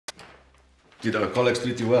Did our colleagues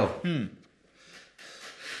treat you well? The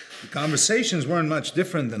conversations weren't much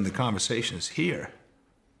different than the conversations here.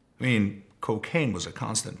 I mean, cocaine was a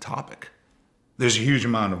constant topic. There's a huge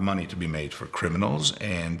amount of money to be made for criminals,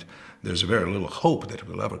 and there's very little hope that it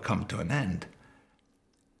will ever come to an end.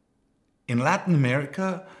 In Latin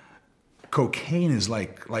America, cocaine is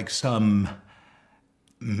like some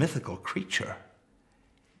mythical creature.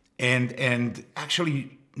 And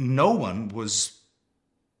actually, no one was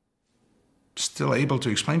still able to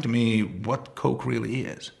explain to me what coke really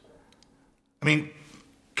is. I mean,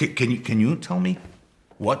 can you tell me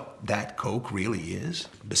what that coke really is,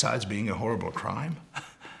 besides being a horrible crime?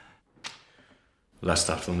 Let's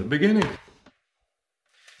start from the beginning.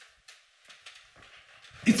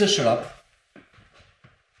 It's a shrub,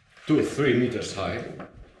 2 or 3 meters high,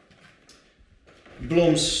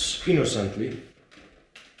 blooms innocently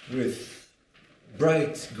with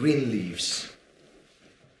bright green leaves,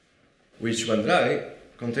 which when dry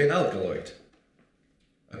contain alkaloid,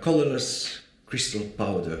 a colorless crystal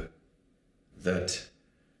powder that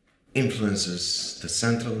influences the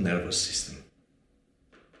central nervous system.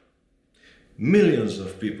 Millions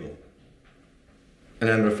of people, and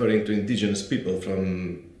I'm referring to indigenous people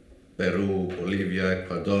from Peru, Bolivia,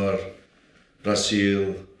 Ecuador,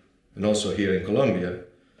 Brazil, and also here in Colombia,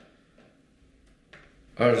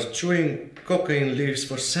 are chewing cocaine leaves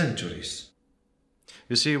for centuries.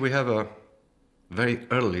 You see, we have a very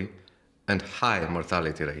early and high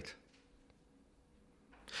mortality rate.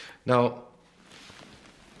 Now,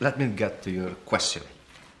 let me get to your question.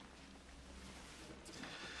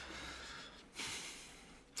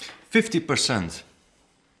 50%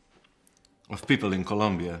 of people in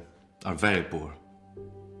Colombia are very poor.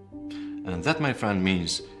 And that, my friend,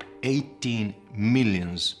 means 18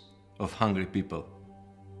 millions of hungry people,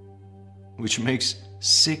 which makes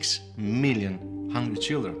 6 million hungry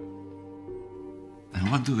children. And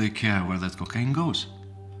what do they care where that cocaine goes?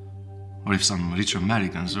 Or if some rich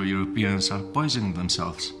Americans or Europeans are poisoning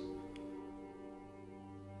themselves?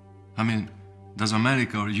 I mean, does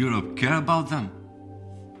America or Europe care about them?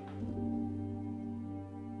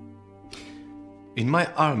 In my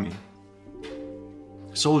army,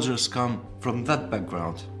 soldiers come from that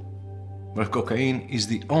background, where cocaine is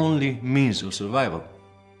the only means of survival.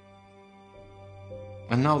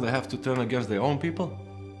 And now they have to turn against their own people?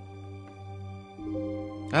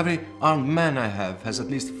 Every armed man I have has at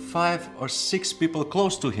least 5 or 6 people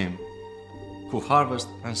close to him who harvest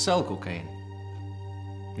and sell cocaine.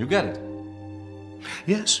 You get it?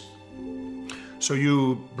 Yes. So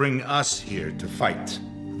you bring us here to fight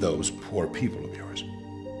those poor people of yours.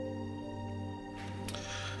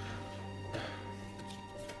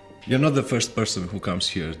 You're not the first person who comes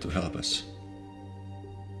here to help us.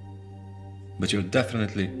 But you're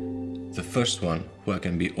definitely the first one who I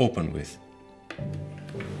can be open with.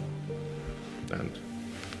 And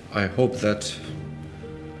I hope that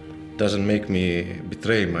doesn't make me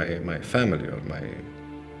betray my family or my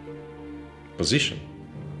position.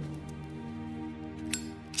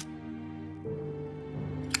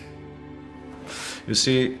 You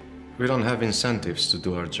see, we don't have incentives to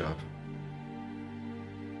do our job.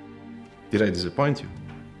 Did I disappoint you?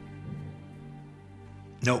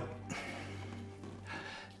 No.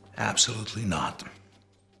 Absolutely not.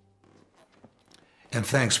 And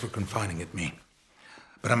thanks for confiding in me.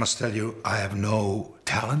 But I must tell you, I have no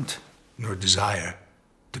talent nor desire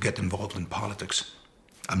to get involved in politics.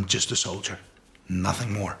 I'm just a soldier,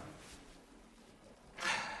 nothing more.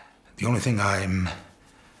 The only thing I'm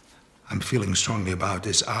feeling strongly about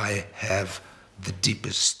is I have the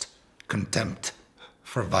deepest contempt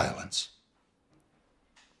for violence.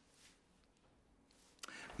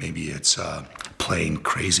 Maybe it's plain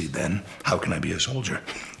crazy then. How can I be a soldier?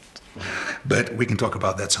 But we can talk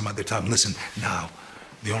about that some other time. Listen, now,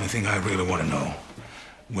 the only thing I really want to know,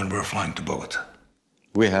 when we're flying to Bogota.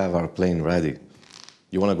 We have our plane ready.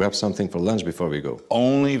 You want to grab something for lunch before we go?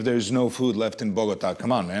 Only if there's no food left in Bogota.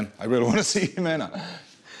 Come on, man. I really want to see Ximena.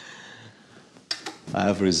 I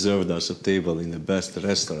have reserved us a table in the best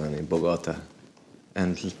restaurant in Bogota.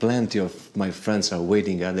 And plenty of my friends are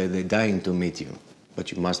waiting. They're dying to meet you.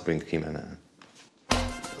 But you must bring Ximena.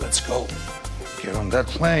 Let's go. Get on that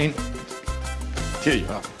plane. Here you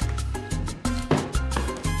are.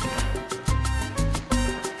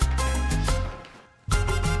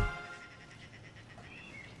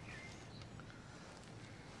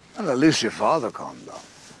 Well, at least your father calmed down.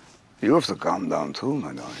 You have to calm down too,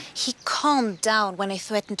 my darling. He calmed down when I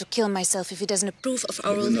threatened to kill myself if he doesn't approve of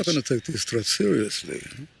our You're not going to take these threats seriously.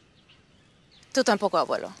 Tú tampoco,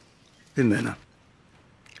 abuelo. Ximena,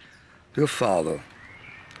 your father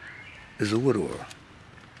is a widower.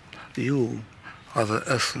 You are the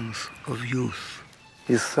essence of youth.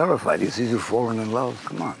 He's terrified. He sees you falling in love.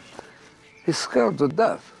 Come on. He's scared to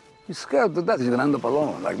death. He's scared to death. He's gonna end up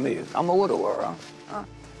alone, like me. I'm a widower, huh?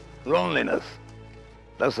 Loneliness.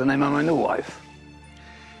 That's the name of my new wife.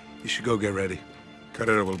 You should go get ready.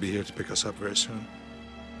 Carrera will be here to pick us up very soon.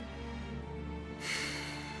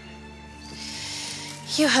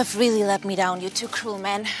 You have really let me down, you two cruel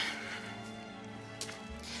men.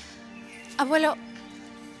 Abuelo,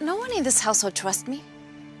 no one in this household trusts me.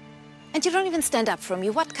 And you don't even stand up for me.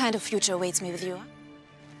 What kind of future awaits me with you? Huh?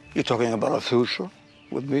 You're talking about a future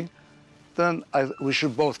with me? Then we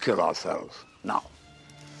should both kill ourselves, now.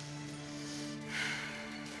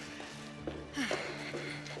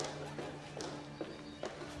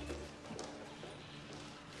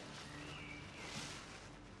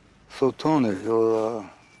 So, Tony, you're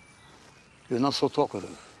not so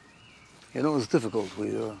talkative. You know, it's difficult.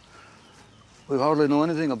 We hardly know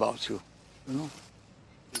anything about you, you know?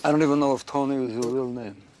 I don't even know if Tony is your real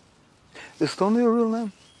name. Is Tony your real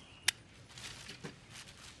name?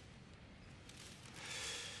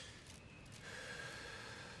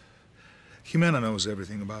 Ximena knows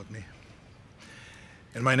everything about me.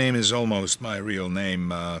 And my name is almost my real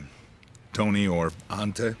name, Tony or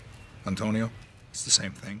Ante, Antonio. It's the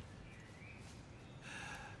same thing.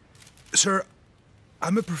 Sir,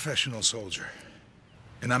 I'm a professional soldier,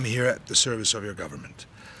 and I'm here at the service of your government.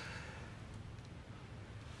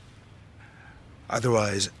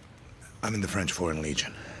 Otherwise, I'm in the French Foreign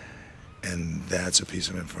Legion, and that's a piece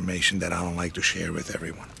of information that I don't like to share with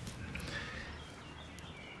everyone.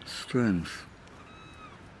 Strange.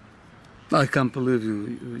 I can't believe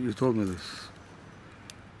you told me this.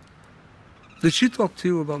 Did she talk to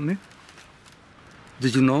you about me?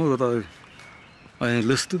 Did you know that I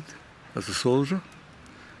enlisted as a soldier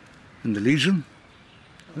in the Legion?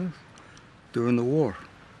 Yes. During the war.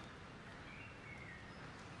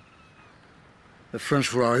 The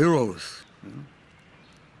French were our heroes. You know?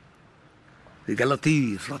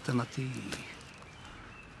 Egality, fraternity.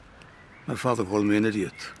 My father called me an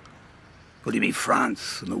idiot. What do you mean,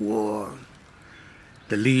 France and the war?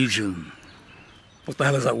 The Legion. What the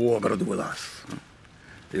hell has that war got to do with us?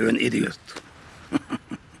 You're an idiot.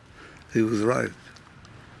 He was right.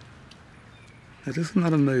 And isn't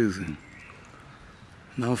that amazing?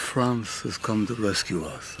 Now France has come to rescue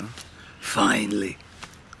us. Huh? Finally.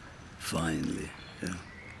 Finally, yeah.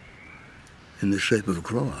 In the shape of a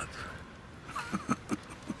Croat.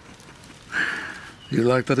 You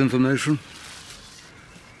like that information?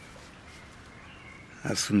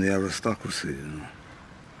 That's from the aristocracy, you know.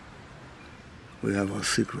 We have our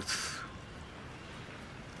secrets.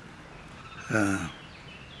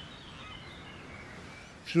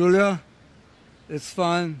 Julia, it's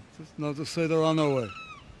fine. Just not to say they're on their way.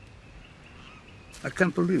 I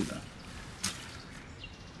can't believe that.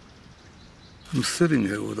 I'm sitting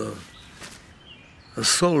here with a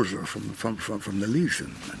soldier from the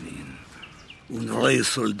Legion. I mean, un vrai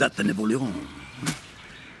soldat de Napoleon.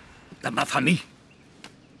 Dans ma famille.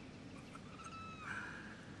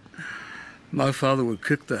 My father would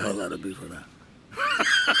kick the hell out of me for that.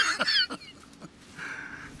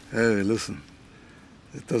 Hey, listen.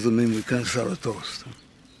 It doesn't mean we can't share a toast.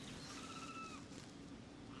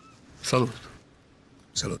 Salud.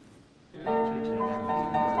 Salud.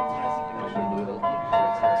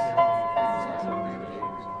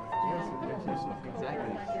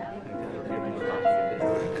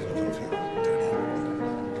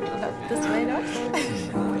 This way, no?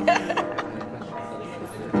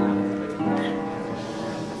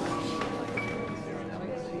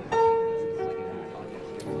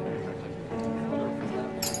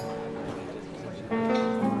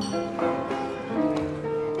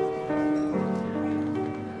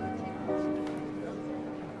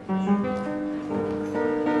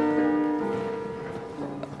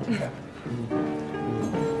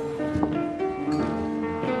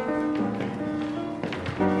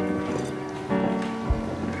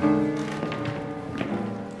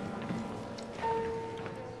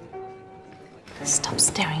 Stop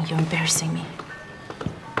staring, you're embarrassing me.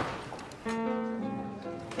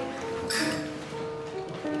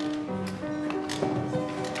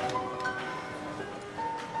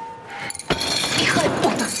 Hijo de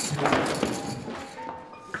puta!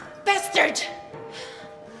 Bastard!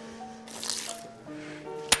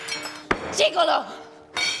 Gigolo!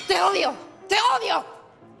 Te odio! Te odio!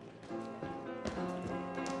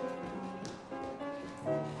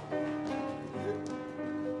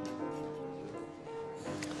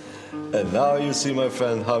 And now you see, my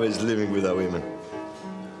friend, how he's living with a woman.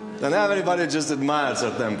 And everybody just admires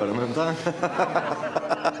her temperament, huh?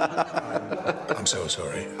 I'm so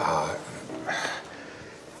sorry.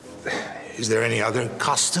 Is there any other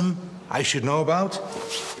custom I should know about?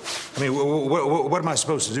 I mean, what am I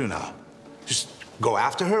supposed to do now? Just go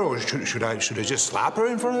after her, or should I just slap her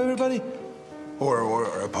in front of everybody?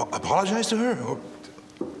 Or apologize to her? Or...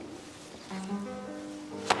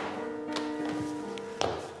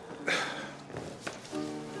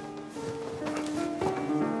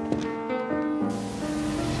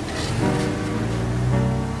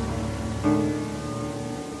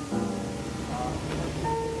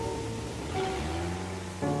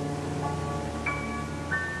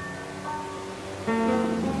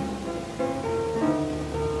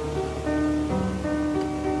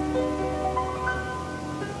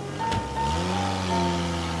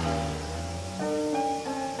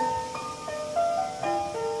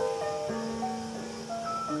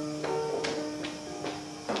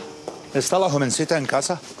 ¿Está la jovencita en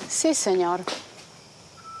casa? Sí, señor.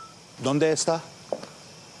 ¿Dónde está?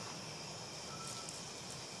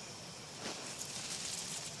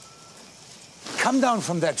 Come down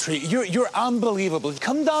from that tree. You're unbelievable.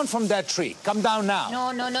 Come down from that tree. Come down now.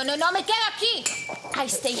 No, me quedo aquí. I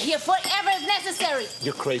stay here forever if necessary.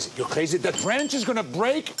 You're crazy. You're crazy. That branch is gonna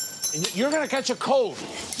break, and you're gonna catch a cold.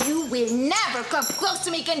 You will never come close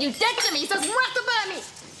to me. Can you dead to me? Estás muerto para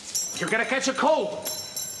mí. You're gonna catch a cold.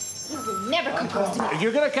 You will never come close to me.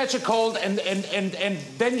 You're gonna catch a cold, and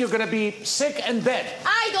then you're gonna be sick and dead.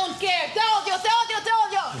 I don't care. Te odio.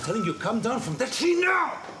 I'm telling you, come down from that tree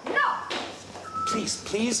now. No.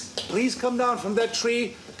 Please come down from that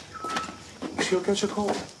tree. She'll catch a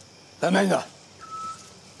cold. Ximena,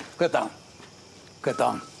 get down. Get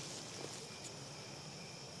down.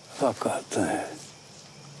 Fuck that thing.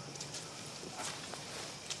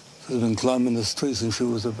 She's been climbing this tree since she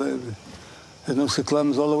was a baby. And now she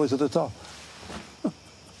climbs all the way to the top.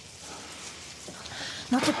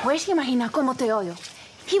 No te puedes imaginar cómo te odio.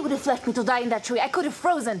 He would have left me to die in that tree. I could have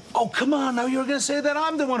frozen. Oh, come on. Now you're going to say that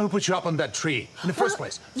I'm the one who put you up on that tree in the first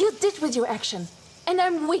place. You did with your action. And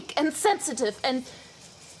I'm weak and sensitive and...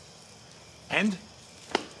 And?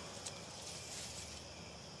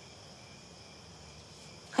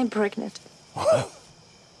 I'm pregnant.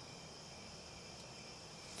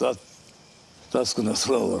 That's gonna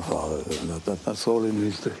thrill her, Father. That's all he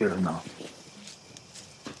needs to hear now.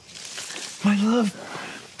 My love,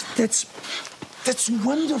 that's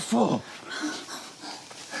wonderful.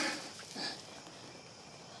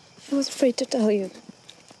 I was afraid to tell you.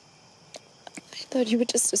 I thought you were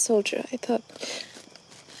just a soldier. I thought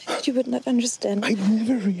you would not understand. I'd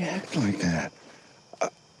never react like that.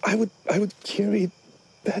 I would carry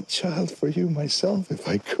that child for you myself if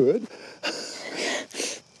I could.